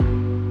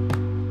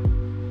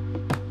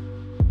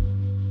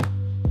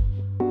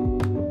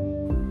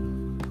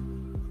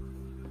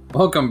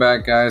Welcome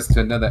back, guys,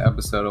 to another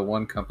episode of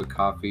One Cup of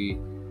Coffee.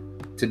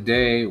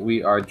 Today,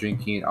 we are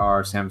drinking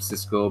our San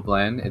Francisco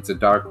blend. It's a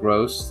dark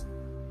roast.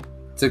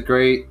 It's a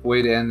great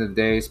way to end the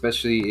day,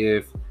 especially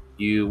if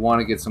you want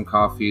to get some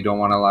coffee, you don't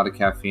want a lot of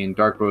caffeine.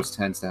 Dark roast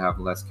tends to have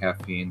less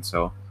caffeine,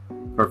 so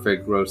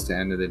perfect roast to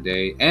end of the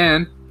day.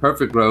 And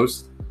perfect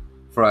roast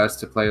for us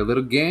to play a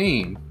little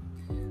game.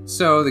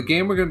 So the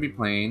game we're going to be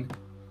playing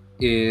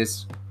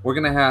is we're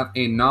going to have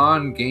a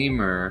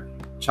non-gamer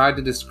try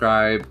to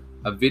describe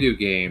a video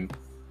game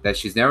that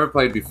she's never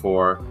played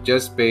before,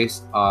 just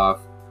based off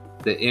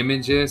the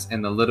images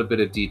and the little bit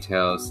of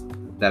details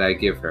that I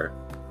give her.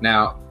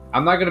 Now,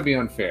 I'm not going to be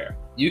unfair.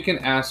 You can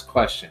ask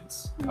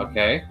questions,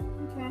 okay?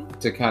 Okay.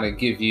 To kind of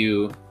give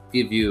you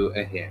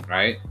a hint,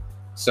 right?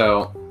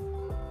 So,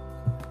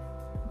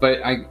 but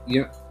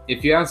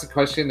if you ask a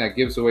question that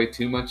gives away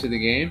too much of the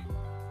game,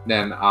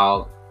 then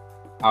I'll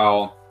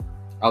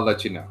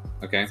let you know,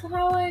 okay? So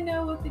how will I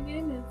know what the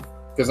game is?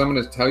 Because I'm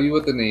going to tell you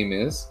what the name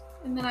is.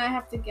 And then I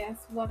have to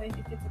guess what I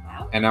think it's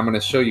about. And I'm going to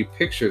show you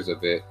pictures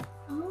of it.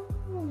 Oh.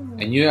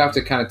 And you have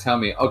to kind of tell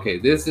me, okay,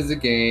 this is a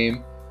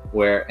game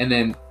where, and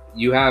then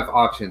you have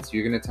options.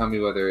 You're going to tell me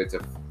whether it's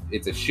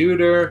a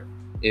shooter,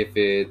 if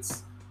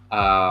it's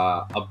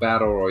a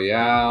battle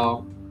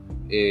royale,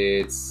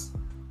 it's,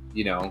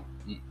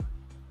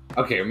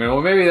 okay,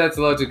 well, maybe that's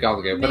a little too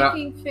complicated.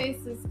 Making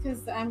faces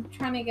because I'm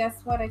trying to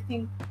guess what I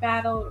think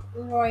battle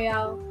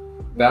royale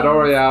means. Battle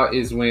royale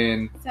is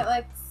when... Is that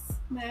like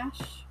Smash?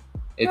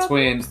 It's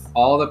when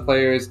all the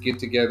players get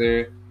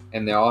together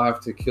and they all have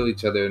to kill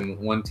each other and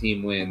one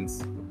team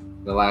wins,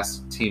 the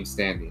last team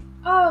standing.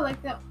 Oh, like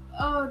that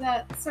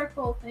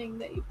circle thing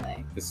that you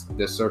play.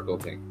 The circle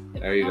thing.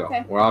 There you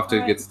Okay. go. We're off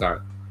to a good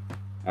start.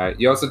 All right.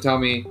 You also tell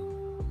me,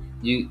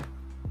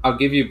 I'll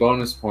give you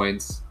bonus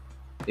points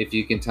if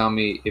you can tell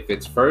me if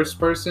it's first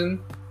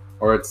person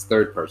or it's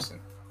third person.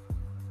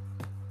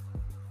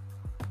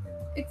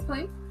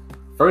 Explain.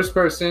 First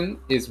person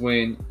is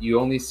when you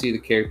only see the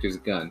character's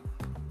gun.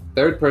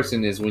 Third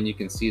person is when you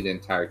can see the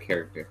entire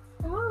character.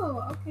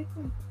 Oh, okay,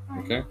 cool. All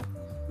right.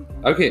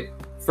 Okay.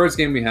 First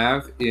game we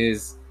have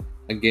is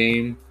a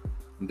game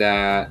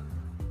that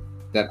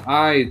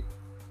I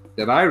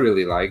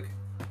really like,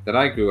 that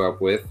I grew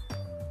up with.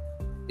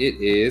 It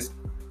is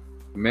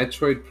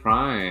Metroid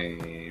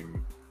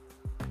Prime.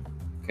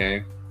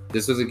 Okay.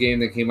 This was a game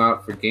that came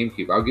out for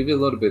GameCube. I'll give you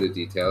a little bit of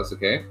details,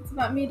 okay? It's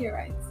about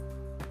meteorites.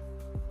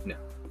 No.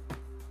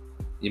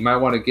 You might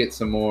want to get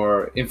some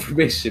more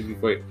information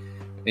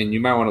and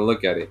you might want to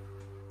look at it.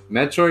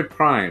 Metroid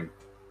Prime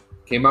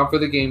came out for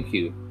the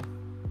GameCube.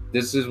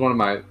 This is one of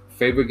my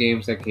favorite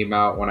games that came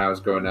out when I was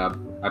growing up.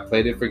 I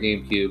played it for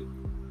GameCube.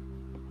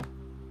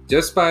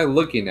 Just by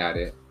looking at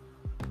it,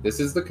 this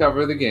is the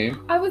cover of the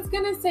game. I was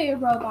gonna say a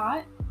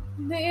robot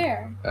in the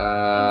air.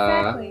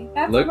 Exactly.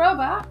 That's a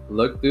robot.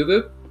 Look through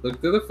the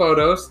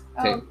photos.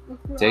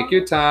 Take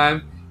your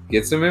time.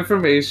 Get some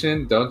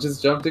information. Don't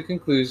just jump to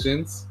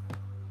conclusions.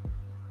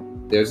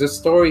 There's a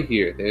story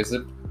here.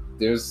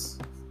 There's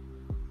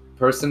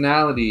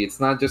personality. It's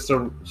not just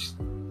a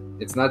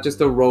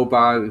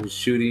robot who's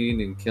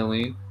shooting and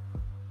killing.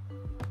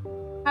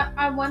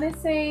 I want to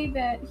say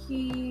that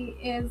he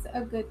is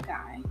a good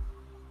guy.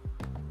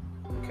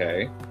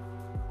 Okay.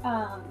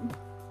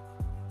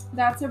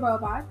 That's a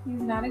robot.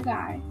 He's not a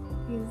guy.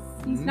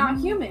 He's not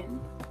human.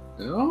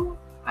 No.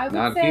 I would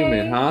not say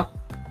human, huh?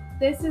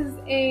 This is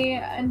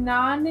a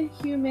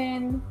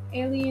non-human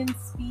alien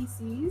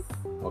species.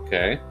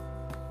 Okay.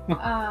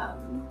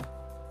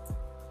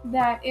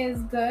 That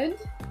is good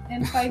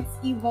and fights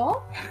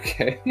evil.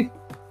 Okay.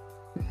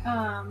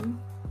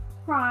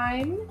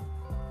 Prime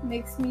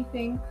makes me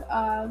think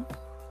of,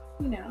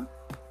 that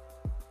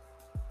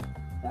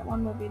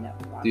one movie that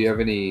we watched. Do you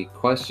have any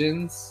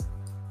questions?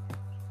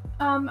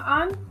 I'm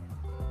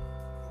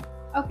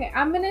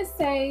gonna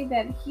say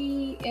that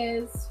he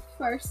is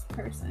first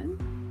person.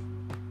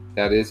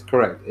 That is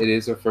correct. It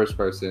is a first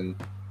person.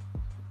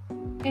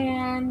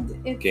 And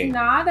it's game.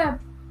 Not a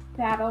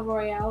battle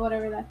royale,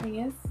 whatever that thing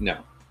is. No.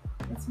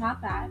 It's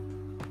not that.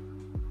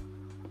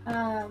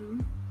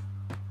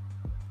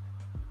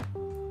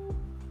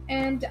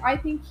 And I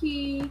think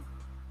he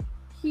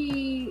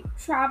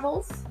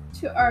travels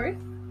to Earth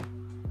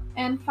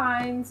and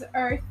finds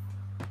Earth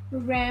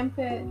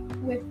rampant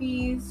with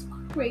these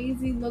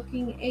crazy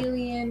looking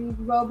alien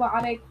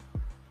robotic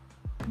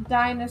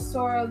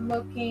dinosaur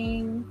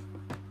looking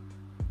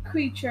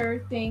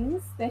creature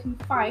things that he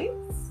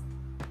fights.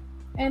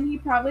 And he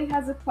probably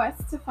has a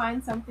quest to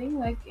find something,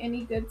 like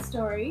any good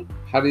story.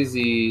 How does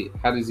he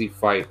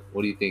fight?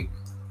 What do you think?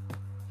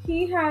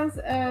 He has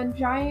a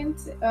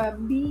giant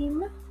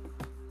beam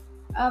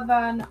of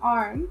an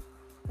arm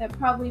that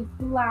probably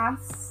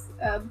blasts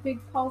a big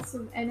pulse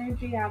of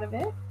energy out of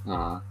it.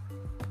 Uh-huh.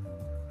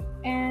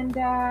 And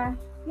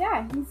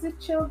he's a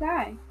chill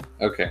guy.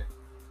 Okay.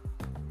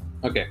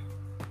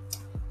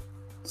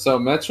 So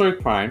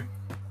Metroid Prime.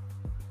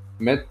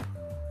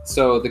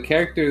 So the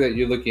character that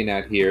you're looking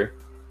at here,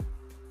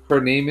 her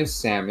name is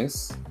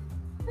Samus.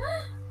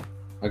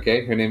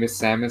 Okay, her name is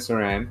Samus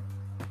Aran.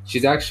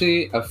 She's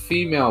actually a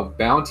female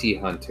bounty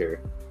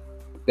hunter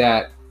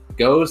that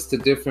goes to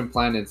different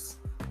planets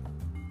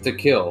to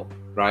kill,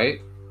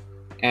 right?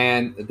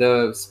 And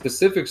the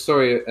specific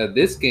story of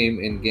this game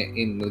in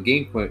the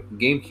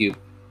GameCube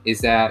is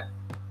that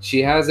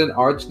she has an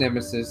arch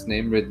nemesis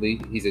named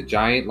Ridley. He's a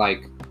giant,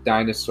 like,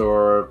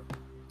 dinosaur,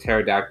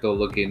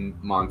 pterodactyl-looking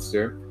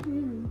monster.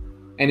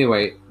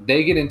 Anyway,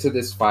 they get into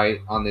this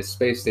fight on this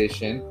space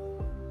station.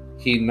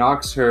 He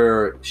knocks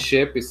her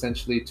ship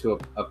essentially to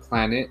a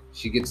planet.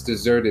 She gets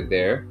deserted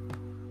there,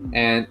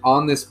 and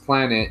on this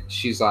planet,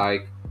 she's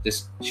like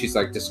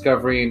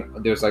discovering.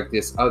 There's like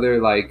this other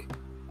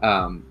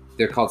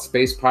they're called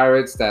space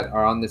pirates that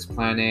are on this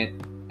planet,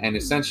 and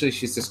essentially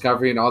she's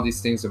discovering all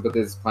these things about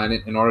this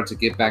planet in order to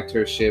get back to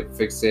her ship,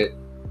 fix it,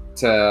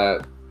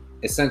 to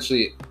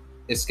essentially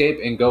escape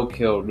and go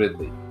kill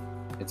Ridley.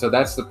 And so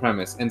that's the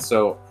premise. And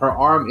so her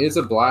arm is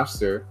a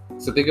blaster.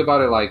 So think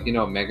about it like,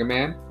 Mega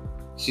Man.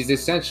 She's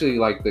essentially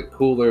like the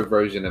cooler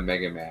version of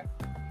Mega Man.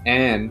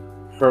 And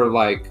her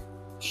like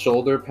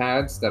shoulder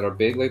pads that are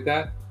big like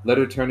that let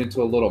her turn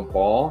into a little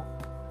ball,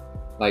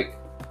 like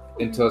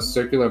into a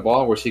circular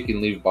ball where she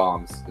can leave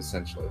bombs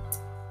essentially.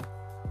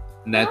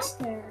 And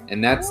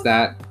that's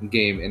that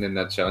game in a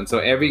nutshell. And so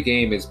every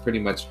game is pretty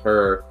much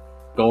her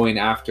going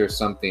after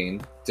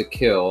something to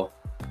kill,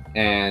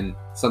 and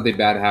something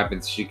bad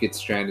happens. She gets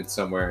stranded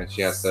somewhere and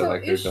she has to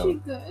like. Is she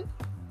good?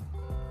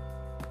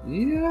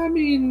 Yeah, I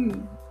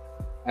mean,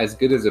 as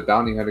good as a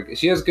bounty hunter.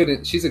 She's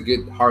a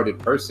good-hearted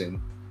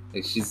person.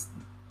 Like, she's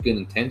good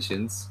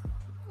intentions.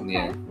 Okay.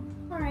 Yeah.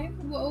 All right.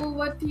 Well,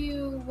 what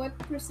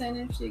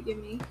percentage do you give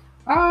me?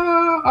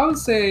 I would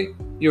say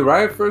you're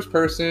right. First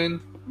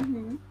person.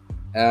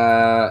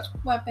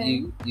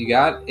 Weapon. You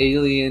got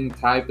alien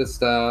type of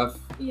stuff.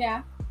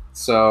 Yeah.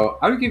 So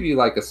I would give you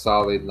like a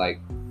solid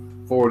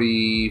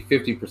 40-50%.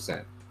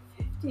 50%.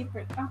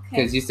 Okay.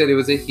 Because you said it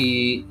was a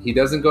he. He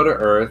doesn't go to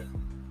Earth.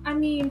 I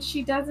mean,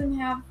 she doesn't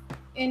have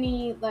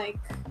any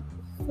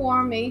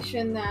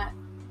formation that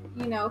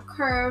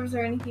curves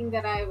or anything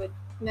that I would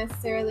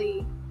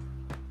necessarily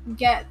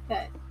get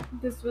that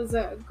this was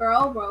a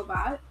girl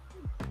robot.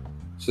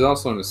 She's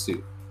also in a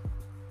suit.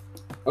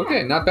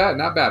 Okay, yeah. Not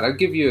bad. I'd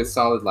give you a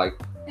solid I'd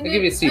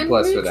give you a C+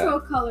 for that. A neutral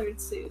colored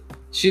suit.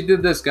 She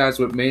did this, guys,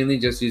 with mainly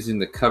just using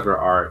the cover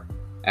art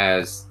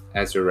as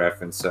her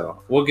reference,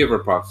 so we'll give her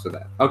props for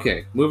that.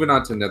 Okay, moving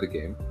on to another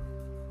game.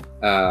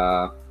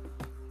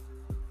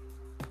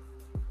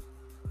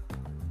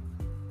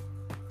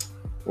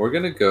 We're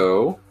gonna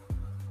go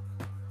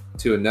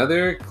to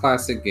another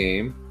classic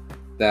game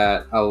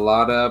that a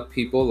lot of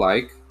people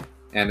like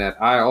and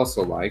that I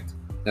also liked.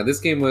 Now, this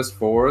game was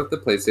for the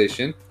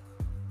PlayStation,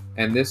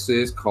 and this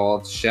is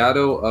called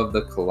Shadow of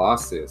the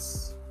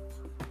Colossus.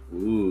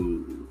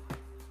 Ooh.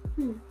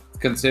 It's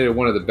considered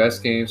one of the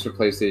best games for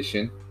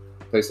PlayStation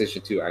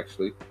 2,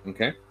 actually.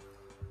 Okay.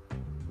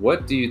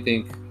 What do you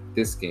think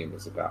this game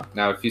is about?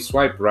 Now, if you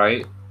swipe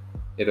right,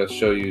 it'll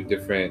show you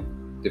different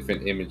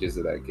images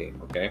of that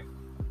game, okay?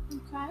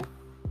 Okay.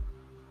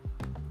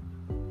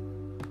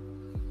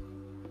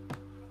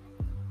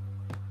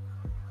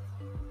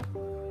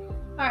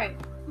 All right.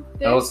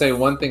 I will say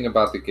one thing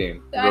about the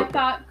game. I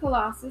thought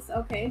Colossus,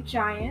 okay,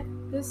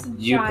 giant. This giant.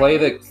 You play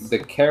the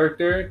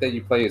character that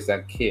you play is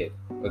that kid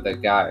or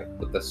that guy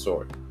with the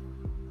sword.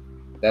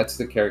 That's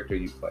the character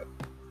you play.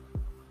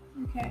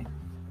 Okay.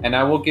 And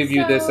I will give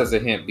you this as a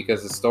hint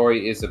because the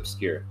story is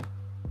obscure.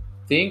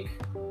 Think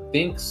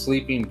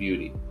Sleeping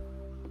Beauty.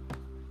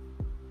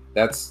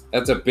 That's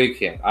a big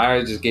hint.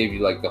 I just gave you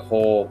the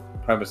whole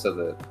premise of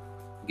the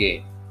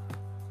game.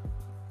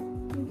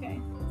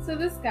 Okay. So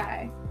this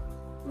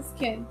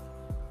kid,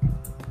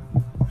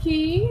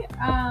 he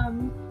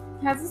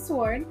has a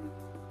sword.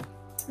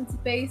 It's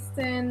based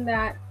in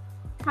that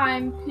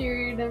time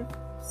period of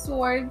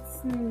swords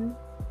and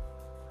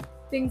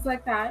things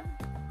like that.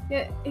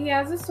 He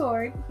has a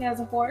sword, he has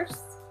a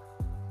horse,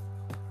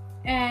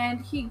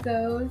 and he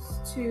goes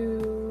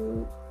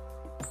to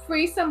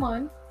free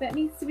someone that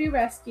needs to be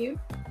rescued.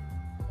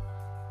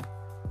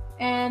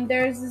 And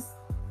there's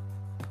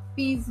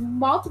these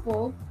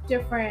multiple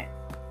different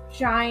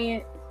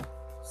giant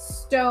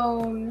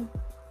stone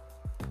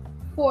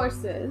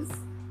forces,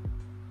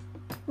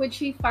 which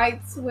he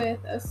fights with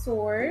a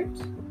sword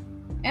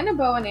and a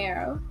bow and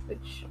arrow,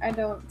 which I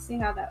don't see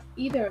how that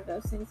either of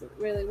those things would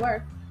really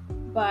work.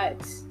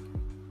 But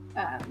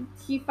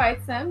he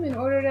fights them in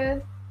order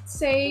to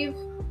save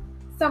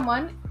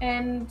someone,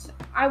 and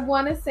I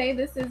want to say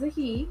this is a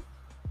he.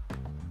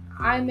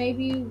 I may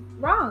be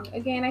wrong.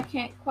 Again, I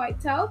can't quite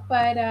tell,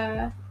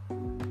 but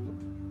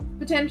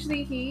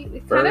potentially he.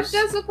 It kind of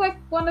does look like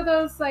one of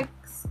those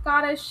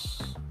Scottish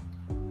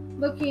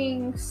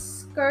looking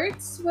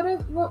skirts.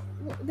 What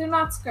they're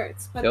not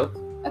skirts, but kilt?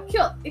 A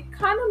kilt. It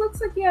kind of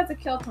looks like he has a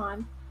kilt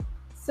on.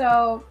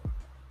 So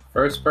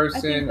first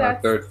person or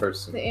third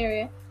person? The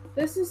area.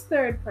 This is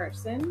third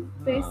person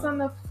based on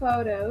the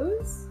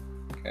photos.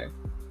 Okay.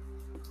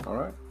 All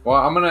right. Well,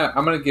 I'm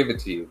gonna give it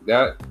to you.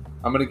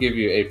 I'm gonna give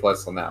you A+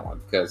 on that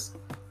one because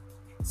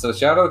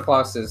Shadow of the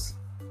Colossus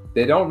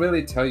they don't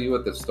really tell you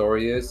what the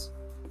story is.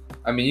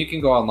 I mean, you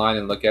can go online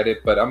and look at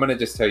it, but I'm gonna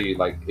just tell you,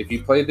 like, if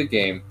you play the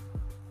game,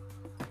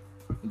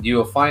 you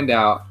will find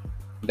out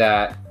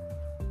that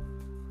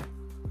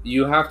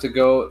you have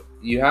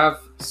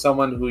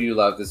someone who you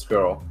love, this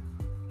girl,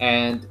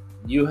 and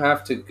you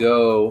have to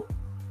go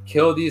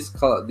kill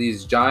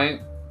these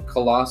giant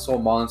colossal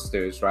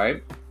monsters,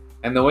 right?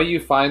 And the way you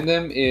find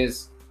them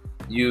is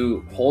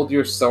you hold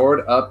your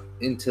sword up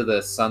into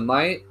the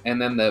sunlight,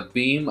 and then the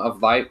beam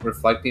of light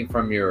reflecting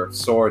from your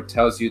sword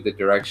tells you the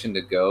direction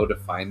to go to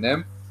find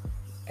them.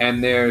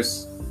 And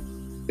there's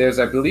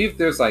I believe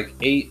there's like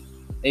eight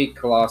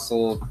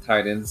colossal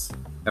titans,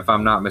 if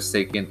I'm not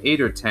mistaken,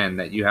 8 or 10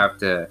 that you have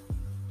to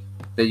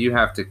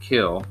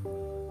kill.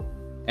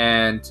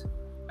 And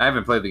I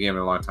haven't played the game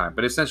in a long time,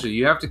 but essentially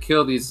you have to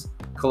kill these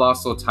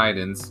colossal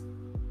titans,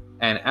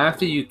 and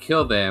after you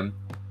kill them,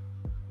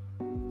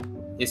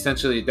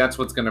 essentially that's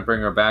what's going to bring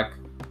her back.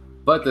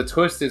 But the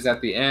twist is, at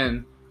the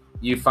end,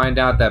 you find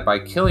out that by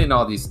killing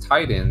all these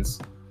titans,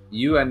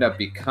 you end up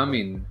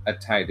becoming a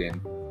titan.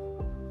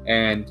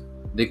 And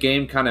the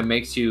game kind of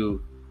makes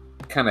you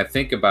kind of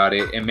think about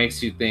it. It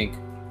makes you think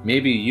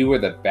maybe you were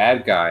the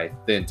bad guy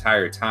the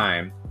entire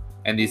time,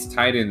 and these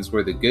titans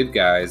were the good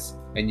guys,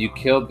 and you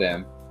killed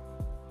them.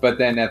 But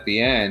then at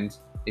the end,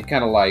 it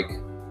kind of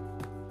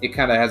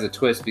has a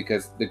twist,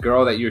 because the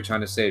girl that you're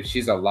trying to save,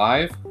 she's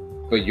alive,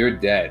 but you're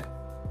dead.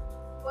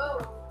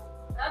 Whoa,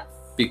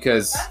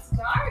 that's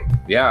dark.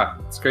 Yeah,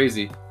 it's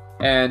crazy.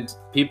 And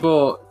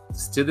people,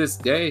 to this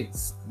day,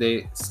 it's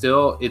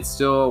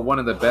still one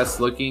of the best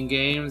looking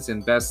games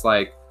and best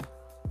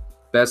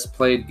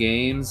played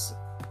games.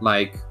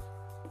 Like,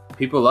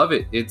 people love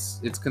it.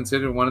 It's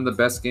considered one of the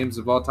best games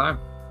of all time.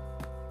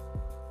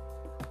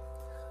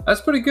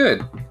 That's pretty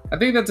good. I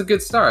think that's a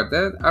good start.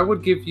 I'm gonna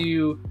give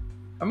you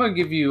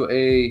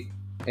a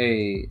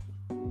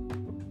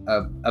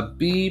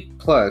B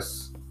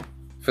plus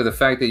for the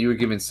fact that you were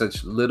given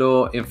such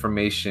little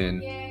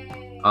information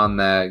on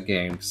the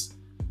games.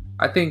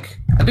 I think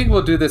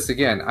we'll do this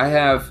again. I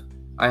have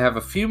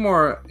a few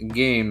more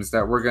games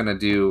that we're gonna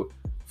do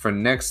for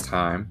next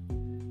time.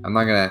 I'm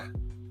not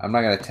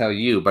gonna tell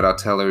you, but I'll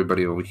tell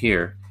everybody over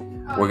here.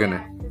 I'm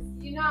gonna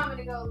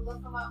go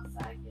look them up so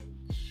I can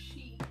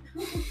cheat.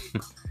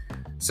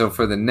 So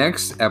for the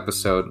next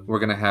episode, we're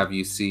gonna have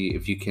you see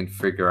if you can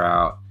figure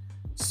out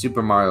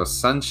Super Mario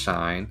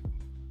Sunshine,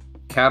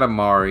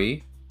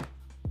 Katamari,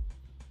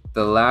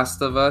 The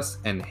Last of Us,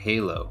 and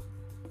Halo.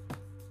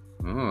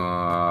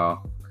 Oh,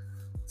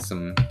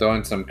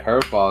 throwing some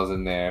curveballs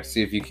in there.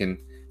 See if you can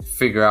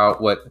figure out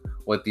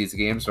what these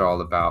games are all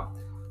about.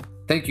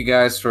 Thank you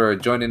guys for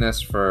joining us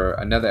for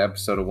another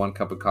episode of One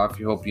Cup of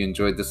Coffee. Hope you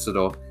enjoyed this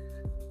little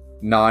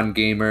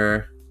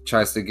non-gamer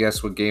tries to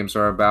guess what games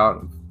are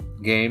about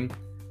game.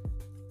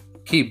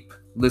 Keep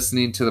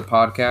listening to the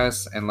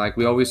podcast, and like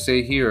we always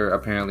say here,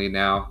 apparently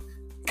now,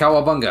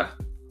 Cowabunga!